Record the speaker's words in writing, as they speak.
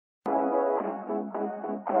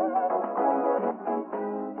Yo,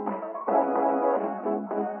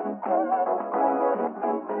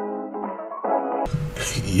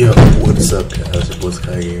 what's up guys, your boy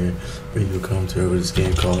Skyga here, bringing you a commentary over this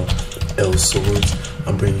game called Elsword.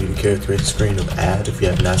 I'm bringing you the characteristic screen of Ad if you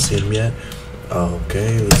have not seen him yet.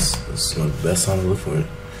 Okay, let's look the best time to look for it.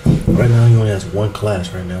 Right now he only has one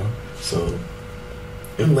class right now, so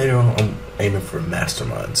and later on I'm aiming for a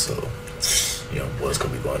mastermind, so you know boy's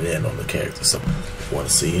gonna be going in on the character, so if you want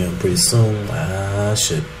to see him pretty soon,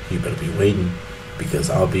 shit, you better be waiting, because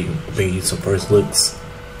I'll be bringing you some first looks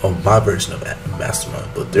on my version of Mastermind,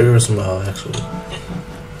 but there are some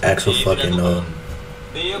actual fucking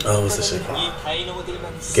what's this shit called?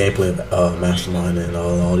 Gameplay of Mastermind and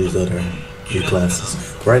all these other new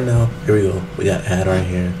classes. Right now, here we go. We got Ad right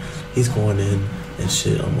here. He's going in and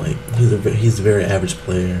shit. I'm like, he's a very average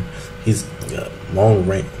player. He's got long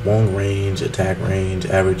range, attack range,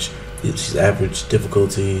 average. She's average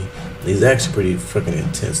difficulty. He's actually pretty freaking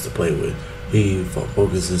intense to play with. He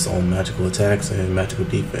focuses on magical attacks and magical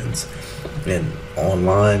defense. And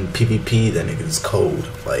online PvP, that nigga is cold.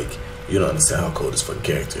 Like, you don't understand how cold this fucking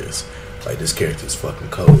character is. Like, this character is fucking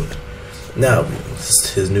cold. Now,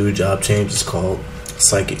 his new job change is called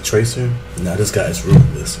Psychic Tracer. Now, this guy is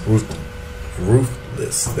ruthless.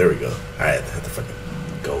 Ruthless. There we go. Alright, I have to fucking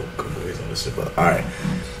go ways on this shit. But, alright.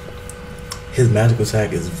 His magical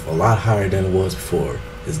attack is a lot higher than it was before.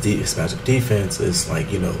 His magic defense is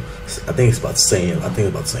like, you know, I think it's about the same. Let's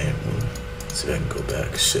see if I can go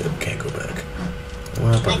back. Shit, can't go back.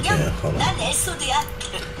 Well, I probably can. Hold on.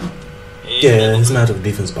 Yeah, his magical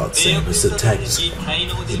defense is about the same. His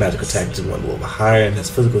magic attack just went a little bit higher, and his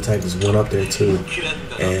physical attack just went up there too.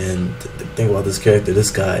 And the thing about this character,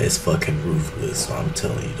 this guy is fucking ruthless. So I'm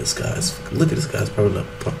telling you, this guy's, look at this guy's probably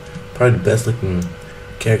the best looking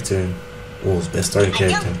character. Well, his best starting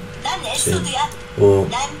character. Shit. Well,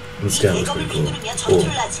 this guy looks pretty cool.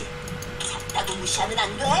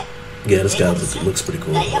 Yeah, this guy looks pretty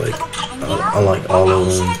cool. Like, I like all of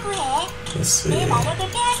them. Let's see. Yeah,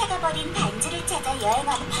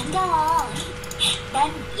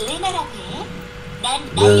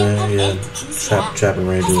 Trap and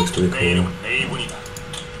Ranger looks pretty cool.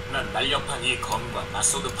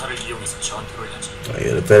 Oh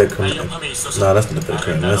yeah, the Veteran. No, that's not the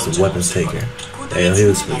Veteran. That's the Weapons Taker. Damn, he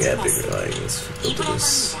looks pretty epic. Like, let's look at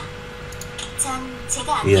this.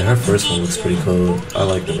 Yeah, her first one looks pretty cool. I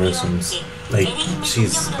like the first ones. Like,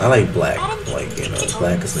 I like black. Like, you know,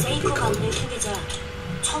 black is like a good color.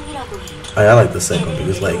 I like the second one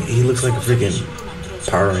because, like, he looks like a freaking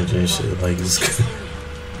Power Ranger and shit. Like, he's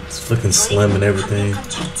fucking slim and everything.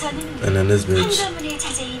 And then this bitch.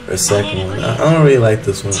 The second one, I don't really like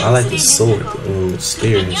this one. I like the sword, the little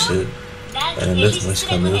spear and shit. And this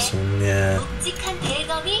one, this one, yeah.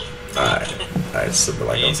 Alright, so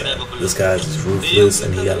like I was saying, this guy's just ruthless,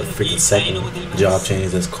 and he got a freaking second job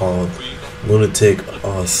change that's called Lunatic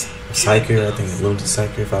Psyker. I think it's Lunatic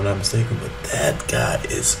Psyker if I'm not mistaken. But that guy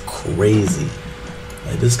is crazy.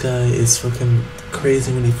 Like, this guy is fucking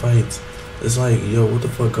crazy when he fights. It's like, yo, what the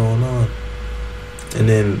fuck going on? And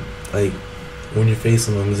then, like, when you're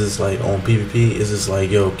facing them, it's just like on PvP, it's just like,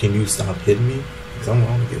 yo, can you stop hitting me? Because I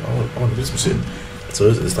want to do some shit. So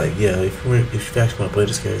it's like, yeah, if you actually want to play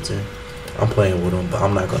this character, I'm playing with him, but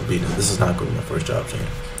I'm not gonna beat him. This is not gonna be my first job change.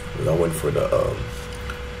 I'm waiting for the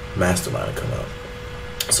Mastermind to come out.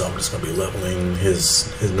 So I'm just gonna be leveling his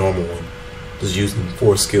normal one, just using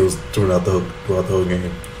 4 skills throughout the whole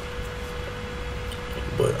game.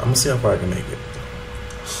 But I'm gonna see how far I can make it.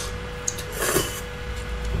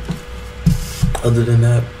 Other than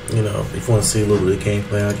that, you know, if you want to see a little bit of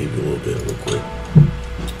gameplay, I'll give you a little bit real quick.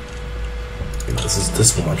 You know, this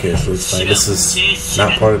is what my character looks like. This is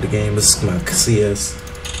not part of the game. This is my CS.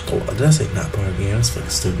 Oh, did I say not part of the game? That's fucking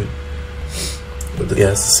stupid. But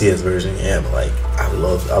yeah, it's the CS version. Yeah, but like, I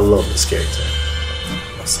love this character.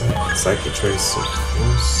 My Psychic Tracer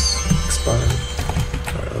expired.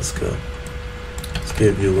 Alright, let's go. Let's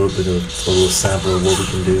give you a little sample of what we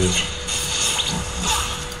can do.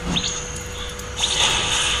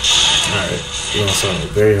 Alright, you want something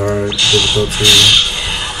very hard, difficulty.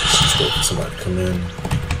 Let's wait for somebody to come in.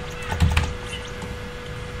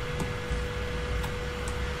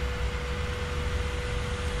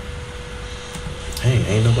 Hey,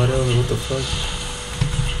 ain't nobody else? What the fuck?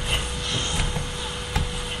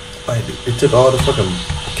 Like, it took all the fucking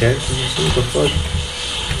characters and shit. What the fuck?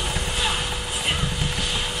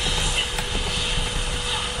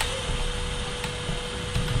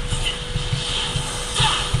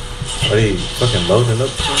 Are they fucking loading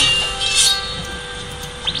up?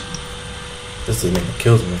 This nigga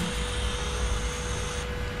kills me.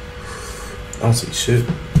 I don't see shit.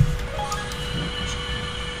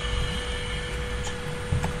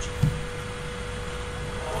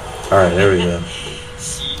 Alright, there we go.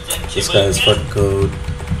 This guy is fucking code.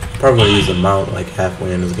 Probably gonna use a mount like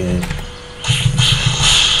halfway in this game.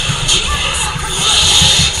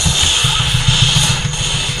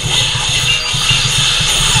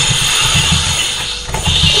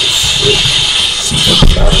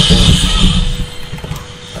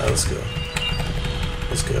 Alright, let's go.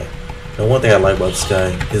 Let's go. Now, one thing I like about this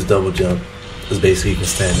guy, his double jump is basically you can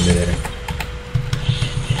stand in midair.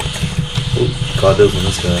 Oop, caught this on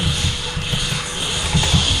this guy.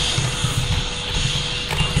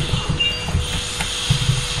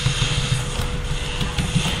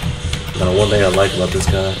 Now, one thing I like about this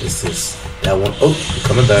guy is this. That one, oh, you're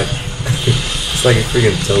coming back. It's like a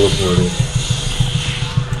freaking teleporter.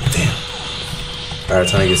 Damn. Alright,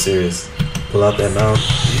 time to get serious. Pull out that mount,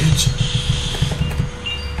 bitch.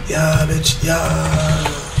 Yeah, bitch, yeah.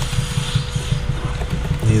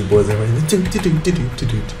 These boys are running.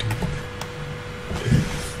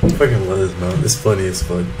 I fucking love this mount. It's funny as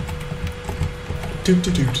fuck.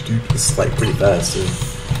 It's like pretty fast too.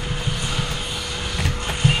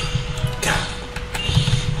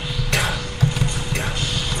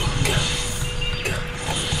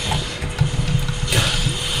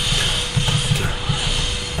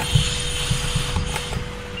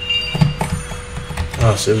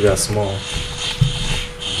 Oh shit, we got small.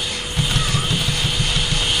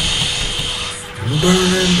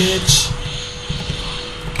 Burn, bitch.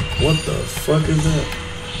 What the fuck is that?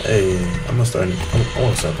 Hey, I want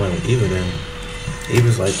to start playing with Eva then.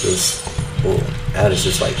 Eva's like this. Well, Ad is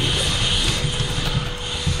just like Eva.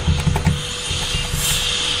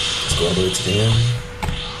 Let's go all the way to the end.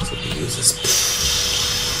 So we use this.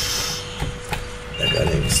 That guy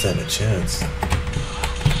didn't even stand a chance.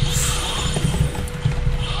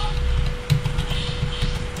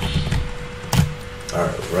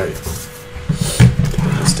 Alright, right.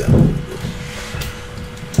 Bring this down a little bit.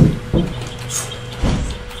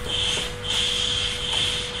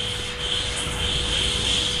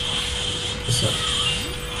 What's up?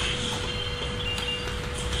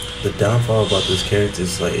 The downfall about this character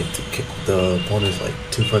is like if the opponent is like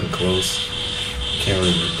too fucking close, can't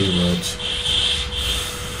really do much.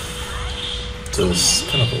 So it's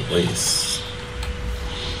kind of a waste.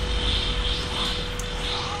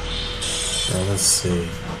 Now let's see.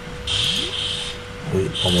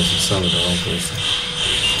 Wait, almost summoned the wrong person.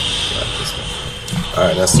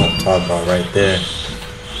 Alright, that's what I'm talking about right there.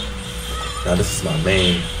 Now this is my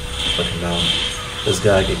main fucking mount. This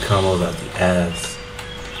guy get combos out the ass.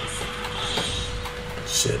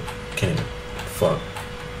 Shit. Can't even. Fuck.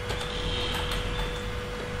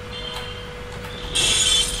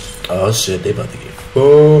 Oh shit, they about to get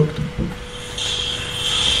fucked.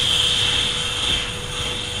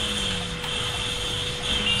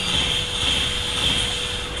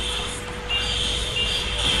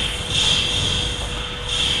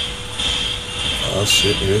 Oh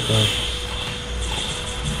shit, here it comes.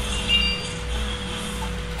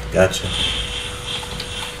 Gotcha.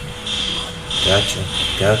 Gotcha.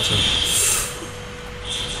 Gotcha.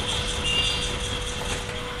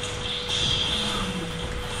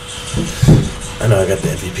 I know I got the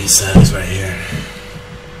MVP status right here.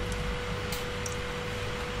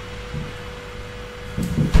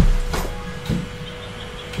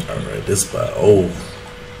 Alright, this guy. Oh,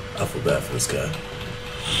 I feel bad for this guy.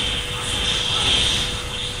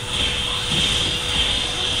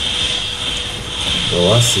 Bro,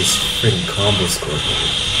 watch this freaking combo score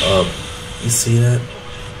up. You see that?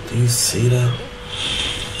 Do you see that?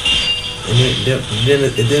 And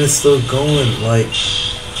then it's still going. Like,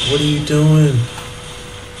 what are you doing?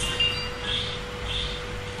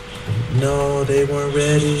 No, they weren't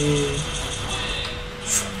ready.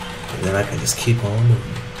 And then I can just keep on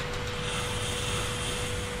moving.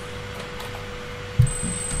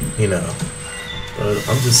 You know, but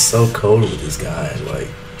I'm just so cold with this guy. Like.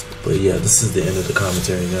 But yeah, this is the end of the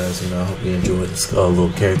commentary, guys. You know, I hope you enjoyed this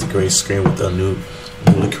little character creation screen with the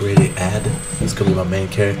newly created ad. It's gonna be my main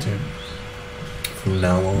character from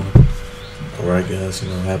now on. Alright, guys. You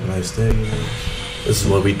know, have a nice day. You know, this is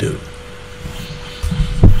what we do.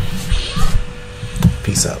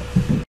 Peace out.